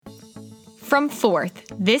From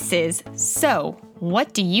Fourth, this is So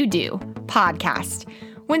What Do You Do? Podcast.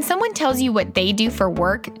 When someone tells you what they do for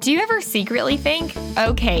work, do you ever secretly think,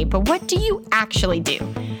 okay, but what do you actually do?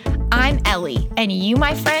 I'm Ellie, and you,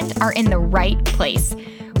 my friend, are in the right place.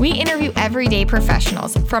 We interview everyday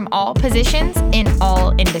professionals from all positions in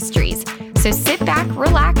all industries. So sit back,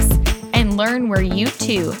 relax, and learn where you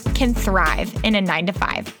too can thrive in a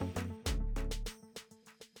 9-to-5.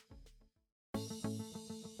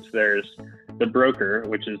 There's the broker,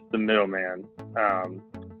 which is the middleman,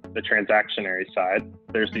 the transactionary side.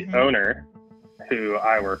 There's the owner, who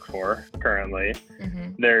I work for currently.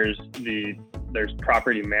 There's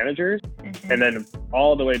property managers, and then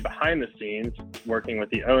all the way behind the scenes, working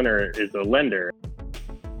with the owner, is a lender.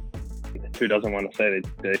 Who doesn't want to say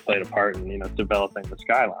they played a part in developing the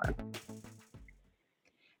skyline?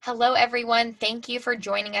 Hello, everyone. Thank you for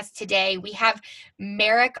joining us today. We have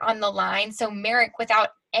Merrick on the line. So Merrick, without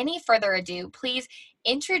any further ado, please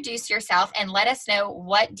introduce yourself and let us know,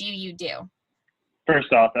 what do you do?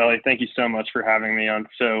 First off, Ellie, thank you so much for having me on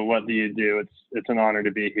So What Do You Do? It's an honor to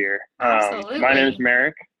be here. Absolutely. My name is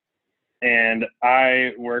Merrick, and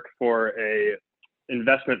I work for a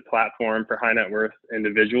investment platform for high net worth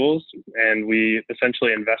individuals, and we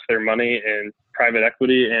essentially invest their money in private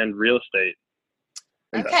equity and real estate.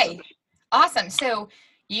 Okay, awesome. So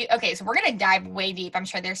we're going to dive way deep. I'm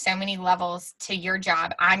sure there's so many levels to your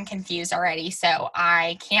job. I'm confused already, so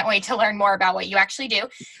I can't wait to learn more about what you actually do.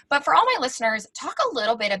 But for all my listeners, talk a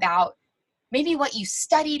little bit about maybe what you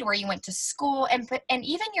studied, where you went to school, and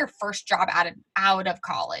even your first job out of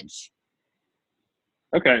college.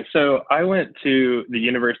 Okay, so I went to the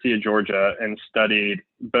University of Georgia and studied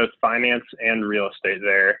both finance and real estate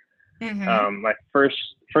there. My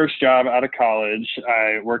first job out of college,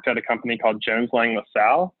 I worked at a company called Jones Lang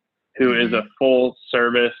LaSalle, who is a full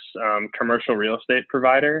service commercial real estate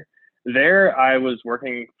provider. There, I was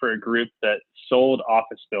working for a group that sold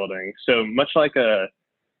office buildings. So much like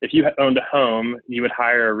if you owned a home, you would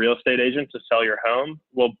hire a real estate agent to sell your home.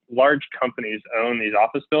 Well, large companies own these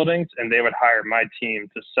office buildings, and they would hire my team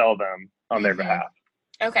to sell them on their behalf.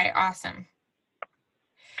 Okay, awesome.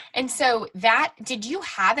 And so did you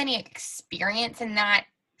have any experience in that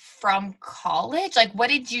from college? Like, what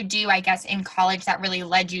did you do, I guess, in college that really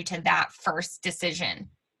led you to that first decision?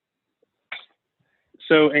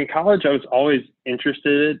 So in college, I was always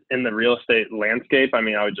interested in the real estate landscape. I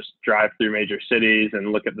mean, I would just drive through major cities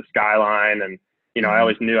and look at the skyline. And, I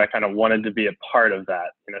always knew I kind of wanted to be a part of that,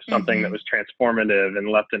 something that was transformative and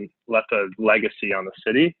left a legacy on the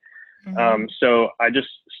city. So I just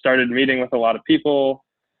started meeting with a lot of people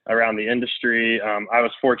around the industry. I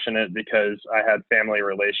was fortunate because I had family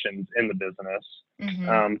relations in the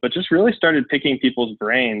business, but just really started picking people's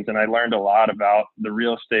brains. And I learned a lot about the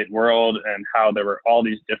real estate world and how there were all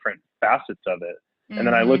these different facets of it. And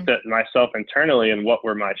then I looked at myself internally and what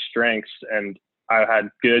were my strengths. And I had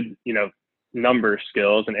good, number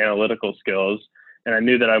skills and analytical skills. And I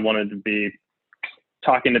knew that I wanted to be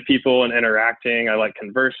talking to people and interacting. I like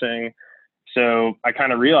conversing. So I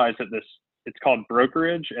kind of realized that it's called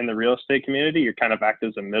brokerage in the real estate community. You're kind of act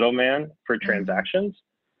as a middleman for transactions.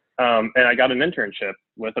 And I got an internship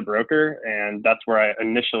with a broker, and that's where I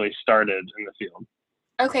initially started in the field.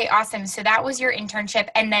 Okay, awesome. So that was your internship.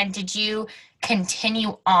 And then did you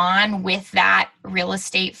continue on with that real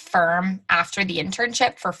estate firm after the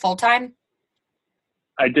internship for full-time?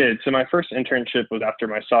 I did. So my first internship was after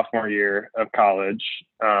my sophomore year of college.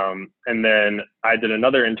 And then I did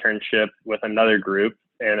another internship with another group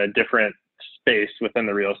in a different space within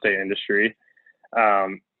the real estate industry,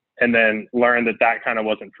 and then learned that kind of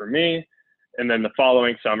wasn't for me. And then the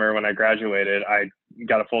following summer, when I graduated, I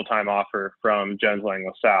got a full-time offer from Jones Lang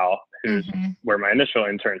LaSalle, who's where my initial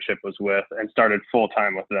internship was with, and started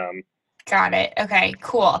full-time with them. Got it. Okay,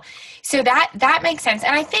 cool. So that makes sense.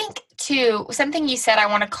 And I think too, something you said I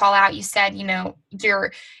want to call out, you said,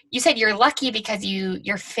 you're lucky because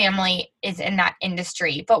your family is in that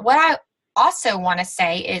industry. But what I also want to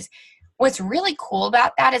say is, what's really cool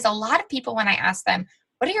about that is a lot of people, when I ask them,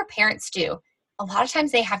 what do your parents do? A lot of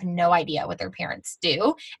times they have no idea what their parents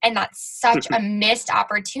do. And that's such a missed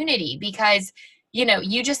opportunity because,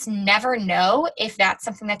 you just never know if that's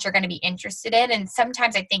something that you're going to be interested in. And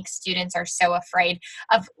sometimes I think students are so afraid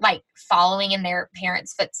of like following in their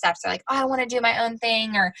parents' footsteps. They're like, oh, I want to do my own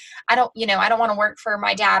thing, or I don't want to work for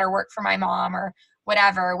my dad or work for my mom or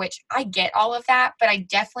whatever, which I get all of that, but I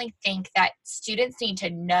definitely think that students need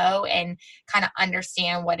to know and kind of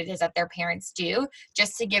understand what it is that their parents do,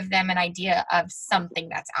 just to give them an idea of something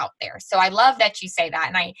that's out there. So I love that you say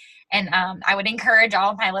that. And I would encourage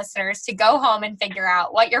all of my listeners to go home and figure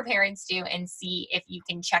out what your parents do and see if you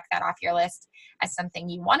can check that off your list as something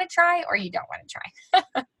you want to try or you don't want to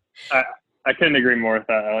try. I couldn't agree more with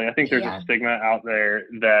that, Ellie. I think there's a stigma out there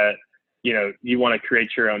that, you want to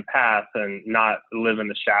create your own path and not live in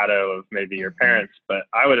the shadow of maybe your parents. But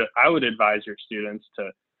I would advise your students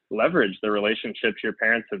to leverage the relationships your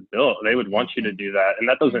parents have built. They would want you to do that. And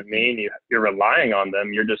that doesn't mean you're relying on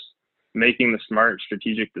them. You're just making the smart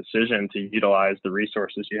strategic decision to utilize the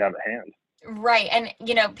resources you have at hand. Right.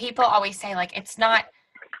 And, people always say, like, it's not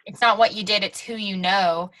what you did, it's who you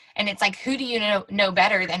know. And it's like, who do you know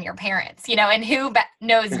better than your parents, and who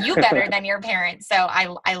knows you better than your parents. So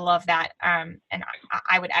I love that. And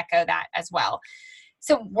I would echo that as well.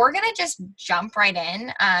 So we're going to just jump right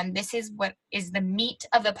in. This is what is the meat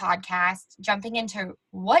of the podcast, jumping into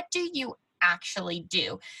what do you actually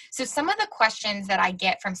do? So some of the questions that I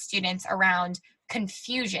get from students around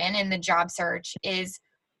confusion in the job search is,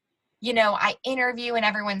 I interview and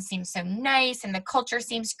everyone seems so nice and the culture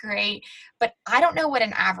seems great, but I don't know what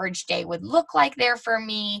an average day would look like there for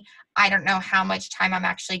me. I don't know how much time I'm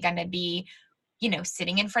actually going to be,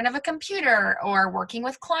 sitting in front of a computer or working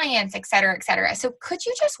with clients, et cetera, et cetera. So could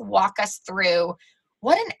you just walk us through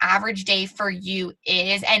what an average day for you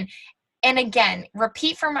is? And again,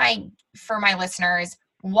 repeat for my listeners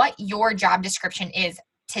what your job description is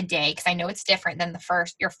today, because I know it's different than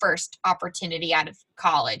your first opportunity out of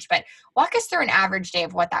college, but walk us through an average day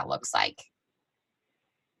of what that looks like.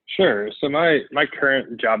 Sure. So my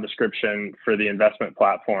current job description for the investment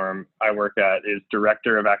platform I work at is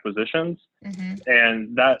Director of Acquisitions. Mm-hmm.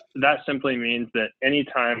 And that simply means that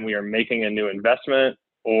anytime we are making a new investment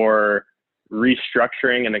or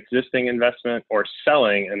restructuring an existing investment or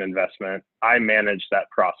selling an investment, I manage that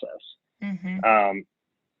process. Mm-hmm.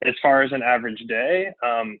 As far as an average day,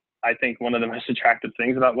 I think one of the most attractive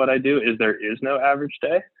things about what I do is there is no average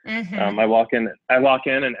day. Mm-hmm. I walk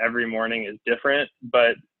in and every morning is different,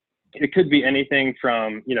 but it could be anything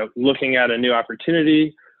from, looking at a new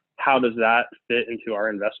opportunity. How does that fit into our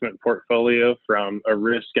investment portfolio from a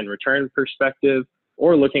risk and return perspective,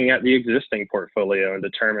 or looking at the existing portfolio and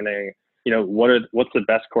determining, what's the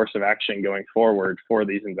best course of action going forward for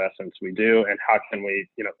these investments we do, and how can we,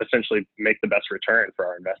 essentially make the best return for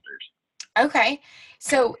our investors. Okay.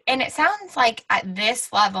 So, and it sounds like at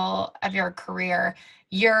this level of your career,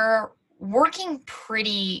 you're working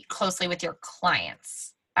pretty closely with your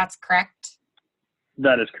clients. That's correct?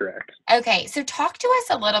 That is correct. Okay. So talk to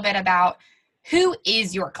us a little bit about who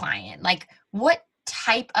is your client? Like, what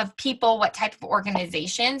type of people, what type of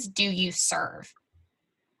organizations do you serve?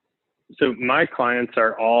 So my clients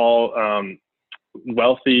are all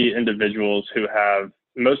wealthy individuals who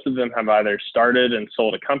most of them have either started and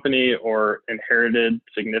sold a company or inherited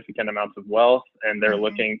significant amounts of wealth, and they're mm-hmm.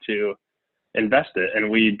 looking to invest it.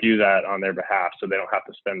 And we do that on their behalf, so they don't have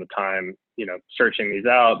to spend the time, searching these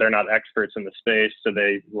out. They're not experts in the space, so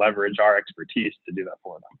they leverage our expertise to do that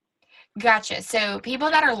for them. Gotcha. So people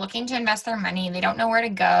that are looking to invest their money, they don't know where to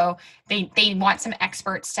go. They want some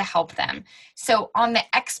experts to help them. So on the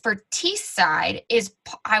expertise side is,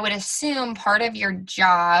 I would assume, part of your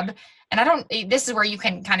job, and this is where you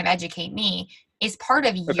can kind of educate me, is part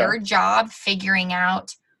of your job figuring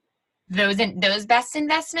out those best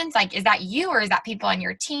investments? Like, is that you, or is that people on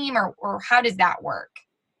your team, or how does that work?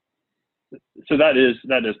 So that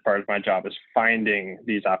is part of my job, is finding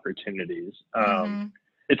these opportunities. Mm-hmm.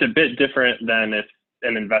 It's a bit different than if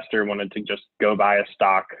an investor wanted to just go buy a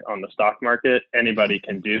stock on the stock market. Anybody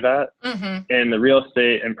can do that. Mm-hmm. In the real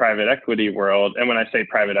estate and private equity world, and when I say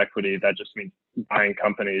private equity, that just means buying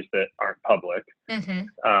companies that aren't public.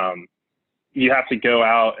 Mm-hmm. You have to go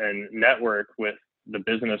out and network with the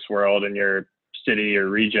business world in your city or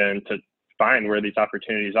region to find where these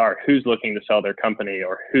opportunities are, who's looking to sell their company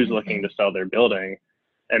or who's mm-hmm. looking to sell their building.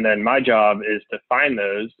 And then my job is to find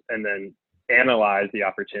those and then analyze the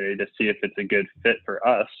opportunity to see if it's a good fit for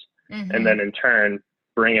us. Mm-hmm. And then in turn,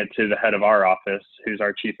 bring it to the head of our office, who's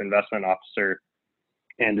our chief investment officer,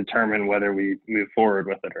 and determine whether we move forward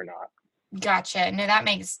with it or not. Gotcha. No, that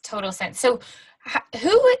makes total sense. So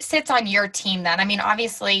who sits on your team then? I mean,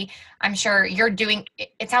 obviously, I'm sure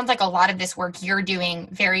it sounds like a lot of this work you're doing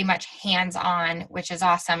very much hands-on, which is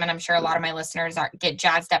awesome. And I'm sure a lot of my listeners get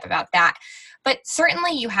jazzed up about that. But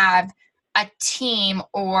certainly you have a team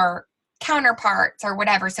or counterparts or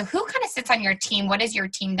whatever. So who kind of sits on your team? What does your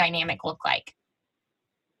team dynamic look like?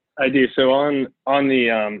 I do. So on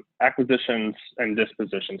the acquisitions and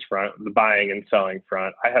dispositions front, the buying and selling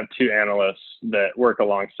front, I have two analysts that work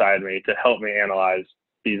alongside me to help me analyze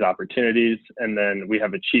these opportunities, and then we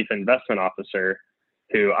have a chief investment officer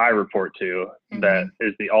who I report to that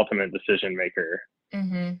is the ultimate decision maker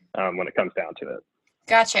when it comes down to it.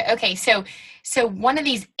 Gotcha. Okay. So one of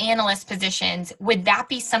these analyst positions, would that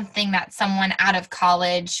be something that someone out of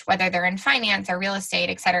college, whether they're in finance or real estate,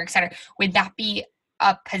 et cetera, would that be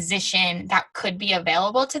a position that could be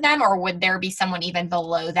available to them, or would there be someone even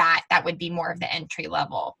below that that would be more of the entry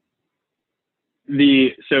level?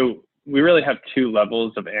 So we really have two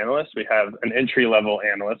levels of analysts. We have an entry level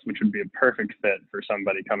analyst, which would be a perfect fit for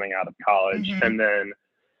somebody coming out of college. And then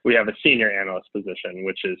we have a senior analyst position,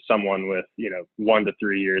 which is someone with, 1 to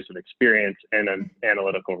 3 years of experience in an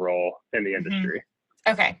analytical role in the industry.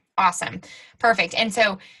 Okay. Awesome. Perfect. And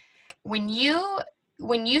so when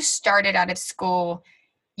you started out of school,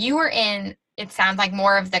 you were in, it sounds like,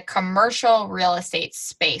 more of the commercial real estate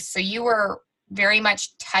space. So you were very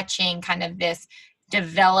much touching kind of this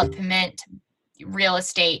development real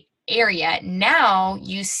estate area. Now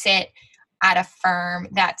you sit at a firm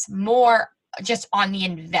that's more just on the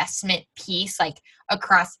investment piece, like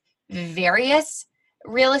across various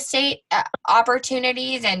real estate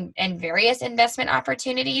opportunities and various investment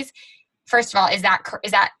opportunities. First of all, is that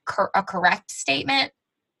a correct statement?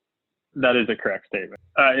 That is a correct statement.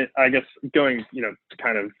 I guess going, to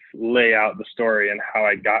kind of lay out the story and how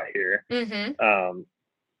I got here.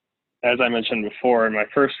 As I mentioned before, in my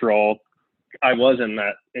first role, I was in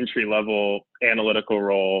that entry level analytical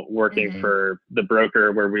role working for the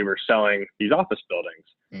broker where we were selling these office buildings.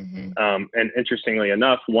 And interestingly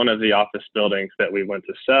enough, one of the office buildings that we went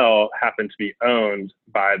to sell happened to be owned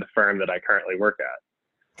by the firm that I currently work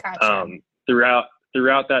at. Gotcha.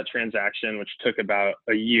 Throughout that transaction, which took about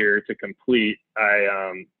a year to complete,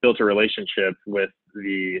 I built a relationship with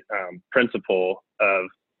the principal of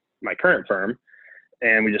my current firm.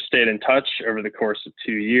 And we just stayed in touch over the course of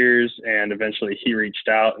 2 years. And eventually he reached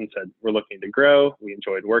out and said, we're looking to grow. We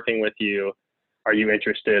enjoyed working with you. Are you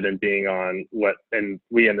interested in being on what, and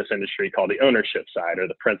we in this industry call the ownership side or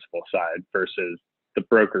the principal side versus the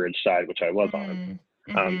brokerage side, which I was on.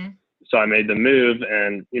 So I made the move,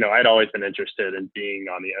 and, I'd always been interested in being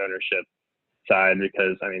on the ownership side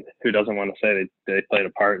because, who doesn't want to say they played a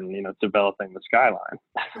part in, developing the skyline?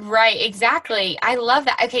 Right, exactly. I love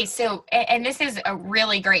that. Okay, so, and this is a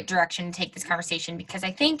really great direction to take this conversation, because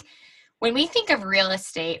I think when we think of real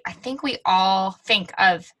estate, I think we all think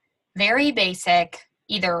of very basic,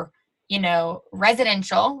 either,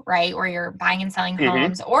 residential, right, where you're buying and selling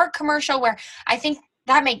homes, or commercial, where I think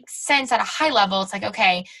that makes sense at a high level. It's like,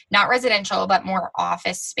 okay, not residential, but more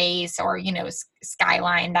office space or,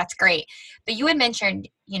 skyline. That's great. But you had mentioned,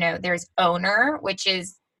 there's owner, which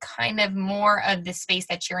is kind of more of the space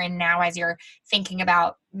that you're in now as you're thinking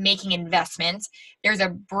about making investments. There's a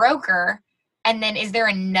broker. And then is there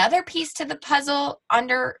another piece to the puzzle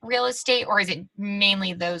under real estate, or is it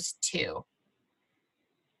mainly those two?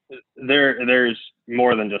 There's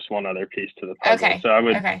more than just one other piece to the puzzle. Okay. So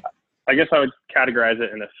I guess I would categorize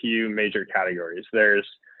it in a few major categories. There's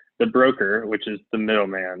the broker, which is the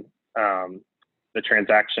middleman, the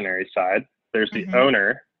transactionary side. There's the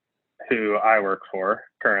owner, who I work for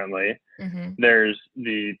currently. There's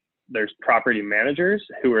property managers,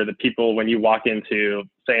 who are the people when you walk into,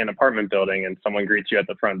 say, an apartment building and someone greets you at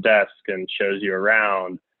the front desk and shows you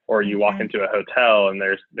around, or you walk into a hotel and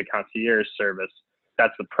there's the concierge service.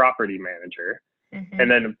 That's the property manager. And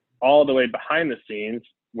then all the way behind the scenes,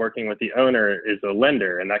 working with the owner, is a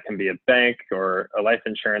lender, and that can be a bank or a life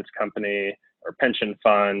insurance company or pension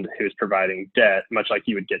fund who's providing debt, much like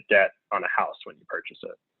you would get debt on a house when you purchase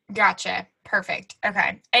it. Gotcha. Perfect.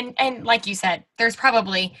 Okay. And like you said, there's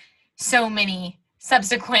probably so many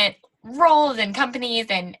subsequent roles and companies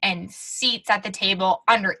and seats at the table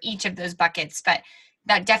under each of those buckets, but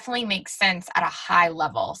that definitely makes sense at a high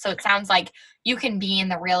level. So it sounds like you can be in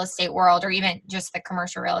the real estate world, or even just the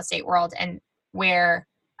commercial real estate world, and wear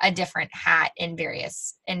a different hat in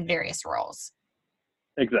various roles.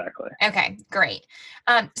 Exactly. Okay, great.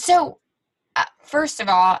 So first of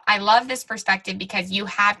all, I love this perspective because you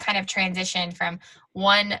have kind of transitioned from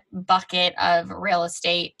one bucket of real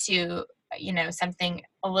estate to, something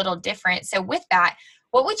a little different. So with that,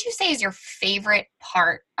 what would you say is your favorite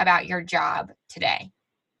part about your job today?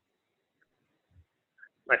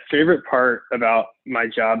 My favorite part about my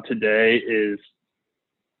job today is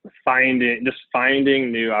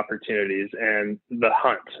finding new opportunities and the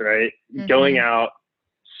hunt, right? Going out,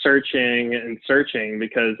 searching,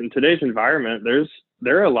 because in today's environment,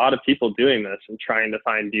 there are a lot of people doing this and trying to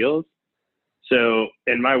find deals. So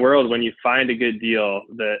in my world, when you find a good deal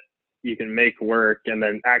that you can make work, and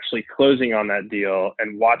then actually closing on that deal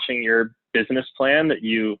and watching your business plan that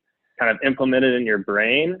you kind of implemented in your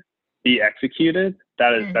brain be executed,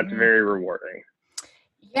 that's very rewarding.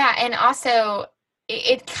 Yeah. And also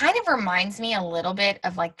it kind of reminds me a little bit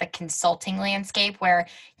of like the consulting landscape where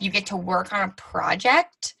you get to work on a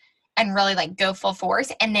project and really like go full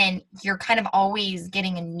force, and then you're kind of always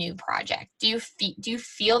getting a new project. Do you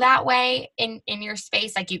feel that way in your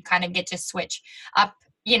space? Like you kind of get to switch up,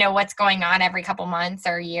 what's going on every couple months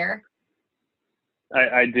or a year?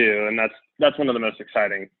 I do, and that's one of the most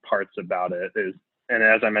exciting parts about it is, and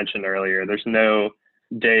as I mentioned earlier, there's no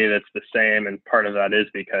day that's the same, and part of that is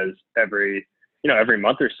because every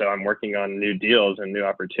month or so I'm working on new deals and new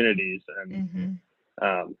opportunities, and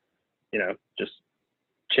just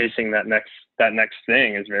chasing that next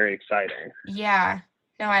thing is very exciting. Yeah.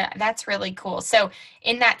 No, that's really cool. So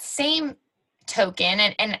in that same token,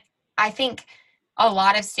 and I think a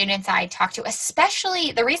lot of students I talk to,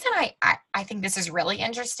 especially the reason I think this is really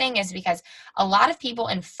interesting is because a lot of people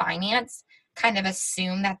in finance kind of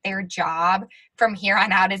assume that their job from here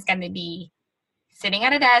on out is going to be sitting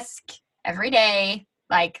at a desk every day,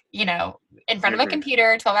 like, in front of a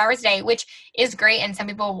computer 12 hours a day, which is great. And some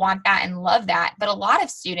people want that and love that. But a lot of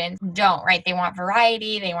students don't, right? They want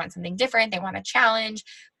variety. They want something different. They want a challenge,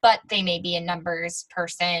 but they may be a numbers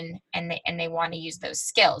person and they want to use those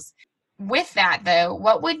skills. With that, though,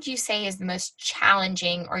 what would you say is the most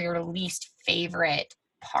challenging or your least favorite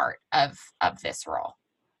part of this role?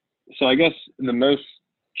 So I guess the most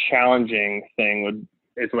challenging thing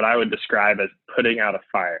is what I would describe as putting out a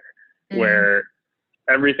fire, where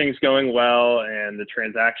everything's going well and the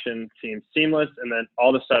transaction seems seamless, and then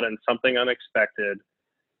all of a sudden something unexpected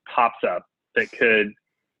pops up that could,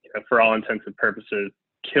 for all intents and purposes,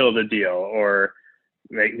 kill the deal or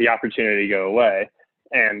make the opportunity go away.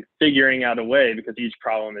 And figuring out a way, because each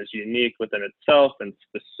problem is unique within itself and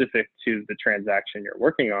specific to the transaction you're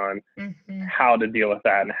working on, how to deal with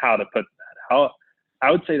that and how to put that.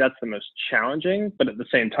 I would say that's the most challenging, but at the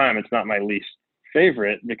same time, it's not my least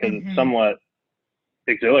favorite because it's somewhat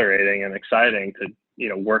exhilarating and exciting to,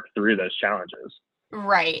 work through those challenges.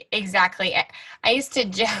 Right, exactly. I used to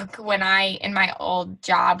joke in my old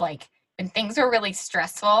job, like when things were really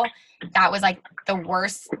stressful, that was like the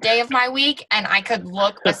worst day of my week. And I could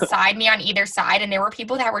look beside me on either side, and there were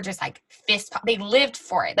people that were just like they lived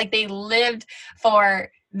for it. Like they lived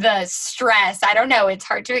for the stress. I don't know. It's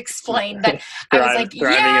hard to explain, but I was like,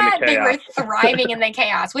 yeah, they were thriving in the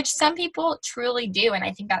chaos, which some people truly do. And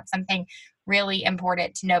I think that's something really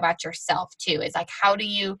important to know about yourself too, is like, how do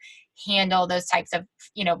you handle those types of,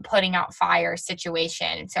 putting out fire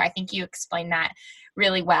situation? So I think you explained that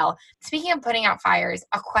really well. Speaking of putting out fires,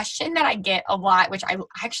 a question that I get a lot, which I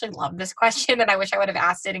actually love this question and I wish I would have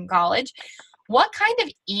asked it in college. What kind of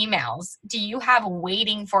emails do you have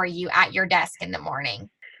waiting for you at your desk in the morning?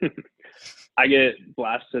 I get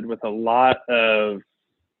blasted with a lot of,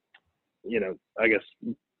 I guess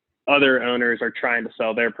other owners are trying to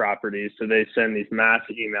sell their properties. So they send these mass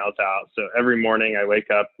emails out. So every morning I wake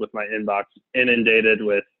up with my inbox inundated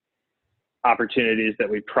with opportunities that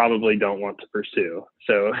we probably don't want to pursue.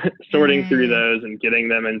 So sorting through those and getting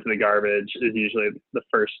them into the garbage is usually the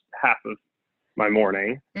first half of my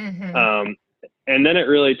morning. And then it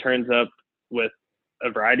really turns up with a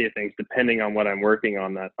variety of things depending on what I'm working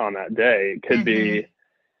on that day. It could be,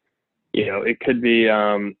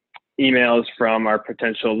 emails from our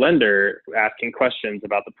potential lender asking questions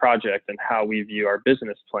about the project and how we view our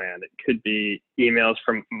business plan. It could be emails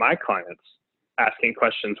from my clients asking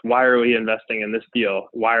questions. Why are we investing in this deal?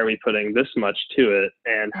 Why are we putting this much to it?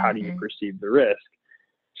 And how do you perceive the risk?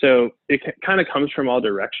 So it kind of comes from all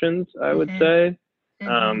directions, I would say.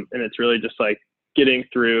 And it's really just like getting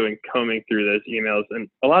through and combing through those emails. And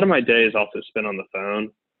a lot of my day is also spent on the phone,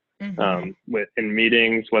 in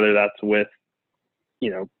meetings, whether that's with,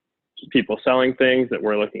 people selling things that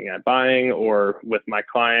we're looking at buying, or with my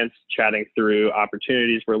clients chatting through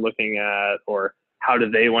opportunities we're looking at, or how do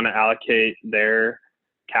they want to allocate their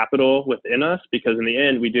capital within us? Because in the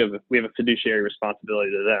end, we have a fiduciary responsibility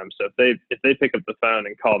to them. So if they pick up the phone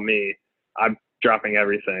and call me, I'm dropping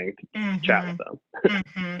everything to chat with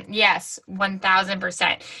them. Yes,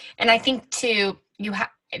 1000%. And I think too,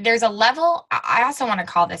 there's a level, I also want to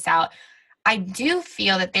call this out. I do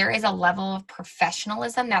feel that there is a level of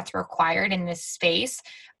professionalism that's required in this space.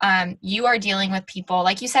 You are dealing with people,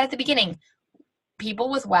 like you said at the beginning, people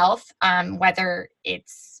with wealth, whether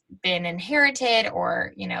it's been inherited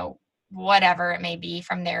or, whatever it may be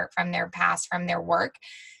from their past, from their work,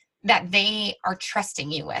 that they are trusting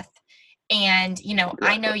you with. And,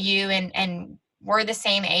 I know you and we're the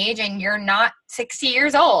same age and you're not 60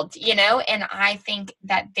 years old, and I think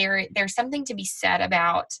that there's something to be said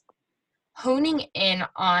about honing in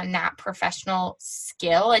on that professional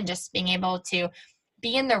skill and just being able to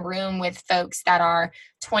be in the room with folks that are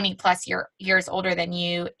 20 plus years older than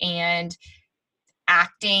you and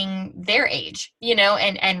acting their age,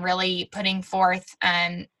 and really putting forth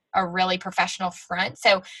a really professional front.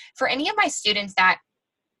 So for any of my students that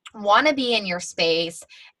want to be in your space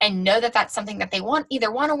and know that that's something that they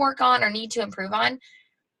either want to work on or need to improve on,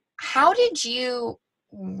 how did you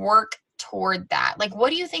work toward that? Like, what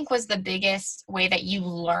do you think was the biggest way that you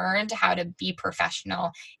learned how to be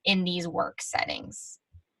professional in these work settings?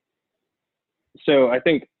 So I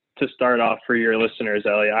think to start off for your listeners,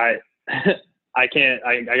 Ellie, I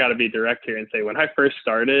got to be direct here and say, when I first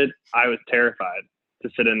started, I was terrified to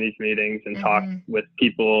sit in these meetings and talk with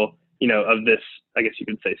people, of this, I guess you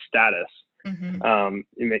could say, status. It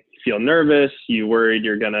makes you feel nervous. You worried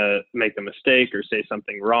you're going to make a mistake or say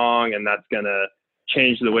something wrong, and that's going to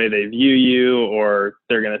change the way they view you, or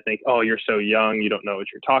they're going to think, oh, you're so young, you don't know what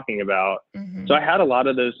you're talking about. So I had a lot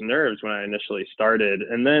of those nerves when I initially started.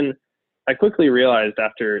 And then I quickly realized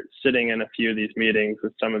after sitting in a few of these meetings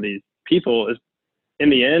with some of these people is, in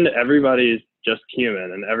the end, everybody's just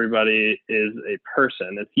human and everybody is a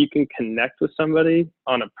person. If you can connect with somebody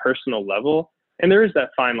on a personal level, and there is that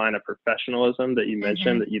fine line of professionalism that you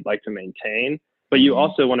mentioned that you'd like to maintain, but you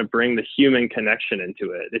also want to bring the human connection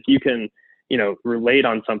into it. If you can, relate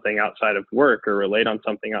on something outside of work or relate on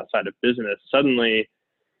something outside of business, suddenly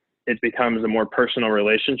it becomes a more personal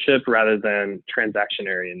relationship rather than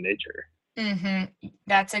transactionary in nature.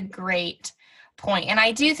 That's a great point. And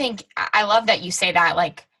I do think, I love that you say that,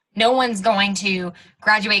 like, no one's going to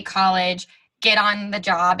graduate college, get on the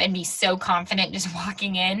job and be so confident just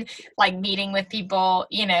walking in, like meeting with people,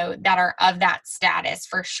 that are of that status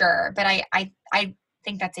for sure. But I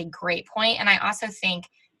think that's a great point. And I also think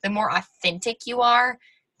the more authentic you are,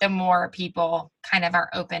 the more people kind of are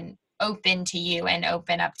open to you and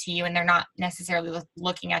open up to you. And they're not necessarily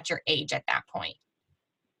looking at your age at that point.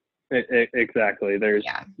 Exactly. There's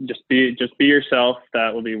just be yourself.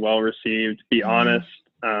 That will be well received. Be honest,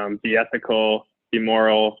 be ethical, be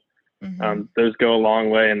moral. Those go a long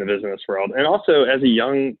way in the business world. And also, as a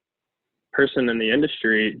young person in the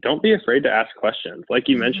industry, don't be afraid to ask questions. Like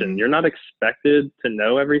you mentioned, you're not expected to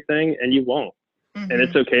know everything, and you won't. And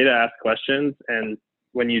it's okay to ask questions. And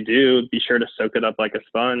when you do, be sure to soak it up like a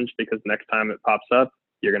sponge, because next time it pops up,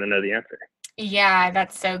 you're going to know the answer. Yeah,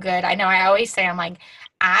 that's so good. I know I always say, I'm like,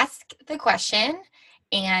 ask the question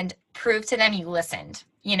and prove to them you listened.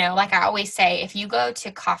 Like I always say, if you go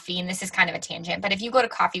to coffee, and this is kind of a tangent, but if you go to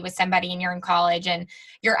coffee with somebody and you're in college and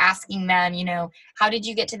you're asking them, how did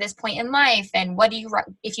you get to this point in life? And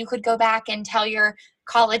if you could go back and tell your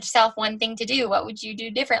college self one thing to do, what would you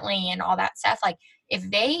do differently? And all that stuff. Like, if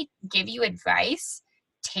they give you advice,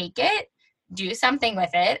 take it, do something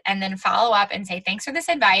with it, and then follow up and say, thanks for this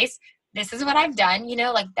advice. This is what I've done,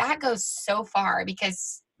 like that goes so far,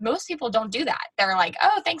 because most people don't do that. They're like,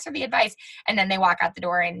 oh, thanks for the advice. And then they walk out the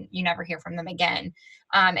door and you never hear from them again.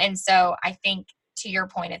 And so I think, to your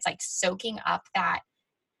point, it's like soaking up that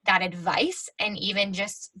advice, and even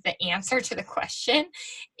just the answer to the question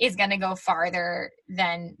is going to go farther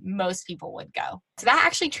than most people would go. So that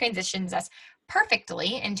actually transitions us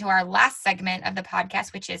perfectly into our last segment of the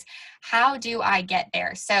podcast, which is, how do I get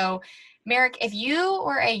there? So Merrick, if you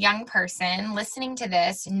were a young person listening to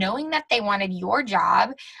this, knowing that they wanted your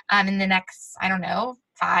job in the next,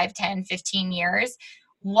 5, 10, 15 years,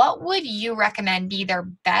 what would you recommend be their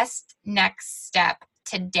best next step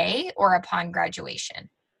today or upon graduation?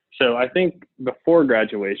 So I think before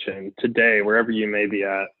graduation, today, wherever you may be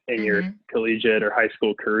at in your collegiate or high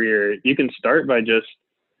school career, you can start by just,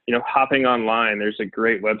 hopping online. There's a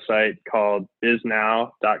great website called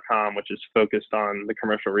biznow.com, which is focused on the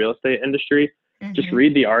commercial real estate industry. Just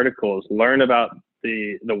read the articles, learn about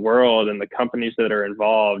the world and the companies that are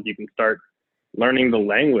involved. You can start learning the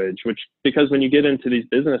language, because when you get into these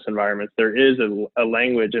business environments, there is a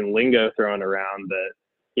language and lingo thrown around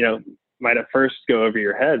that, might at first go over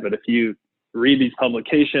your head. But if you read these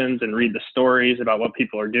publications and read the stories about what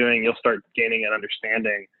people are doing, you'll start gaining an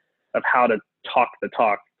understanding of how to talk the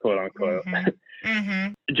talk, quote unquote.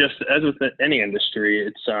 Just as with any industry,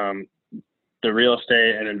 it's the real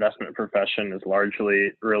estate and investment profession is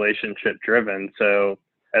largely relationship driven. So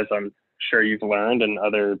as I'm sure you've learned, and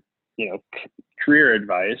other, career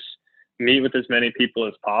advice, meet with as many people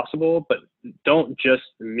as possible, but don't just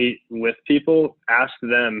meet with people. Ask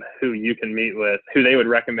them who you can meet with, who they would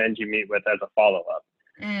recommend you meet with as a follow-up.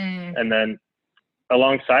 And then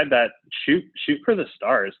alongside that, shoot for the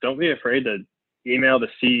stars. Don't be afraid to email the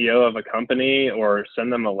CEO of a company or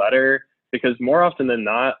send them a letter, because more often than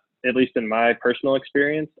not, at least in my personal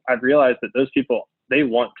experience, I've realized that those people, they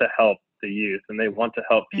want to help the youth and they want to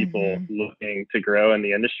help people looking to grow in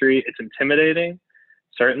the industry. It's intimidating,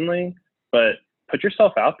 certainly, but put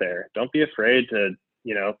yourself out there. Don't be afraid to,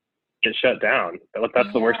 get shut down.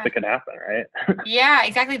 That's the worst that could happen, right? Yeah,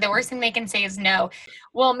 exactly. The worst thing they can say is no.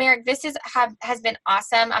 Well, Merrick, this has been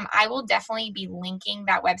awesome. I will definitely be linking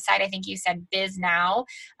that website. I think you said BizNow.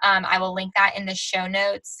 I will link that in the show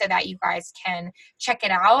notes so that you guys can check it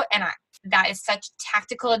out. And that is such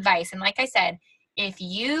tactical advice. And like I said, if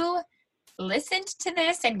you listened to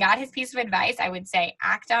this and got his piece of advice, I would say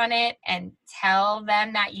act on it and tell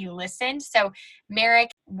them that you listened. So Merrick,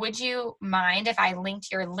 would you mind if I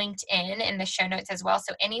linked your LinkedIn in the show notes as well?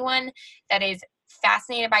 So anyone that is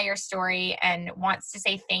fascinated by your story and wants to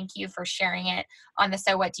say thank you for sharing it on the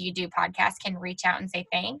So What Do You Do podcast can reach out and say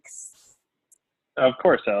thanks. Of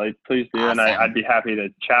course, Ellie, please do. Awesome. And I'd be happy to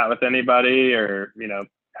chat with anybody or,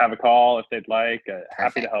 have a call if they'd like.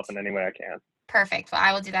 Happy to help in any way I can. Perfect. Well,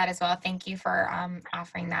 I will do that as well. Thank you for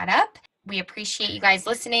offering that up. We appreciate you guys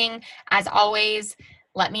listening. As always,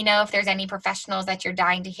 let me know if there's any professionals that you're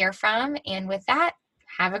dying to hear from. And with that,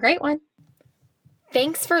 have a great one.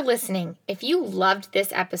 Thanks for listening. If you loved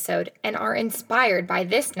this episode and are inspired by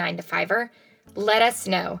this 9-to-5er, let us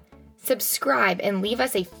know. Subscribe and leave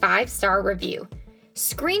us a 5-star review.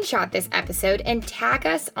 Screenshot this episode and tag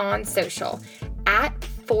us on social at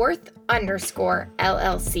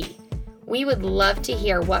 @4th_LLC. We would love to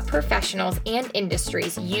hear what professionals and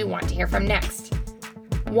industries you want to hear from next.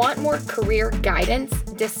 Want more career guidance,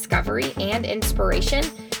 discovery, and inspiration?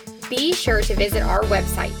 Be sure to visit our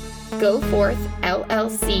website,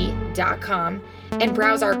 goforthllc.com, and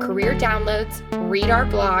browse our career downloads, read our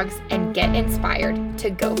blogs, and get inspired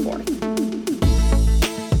to go forth.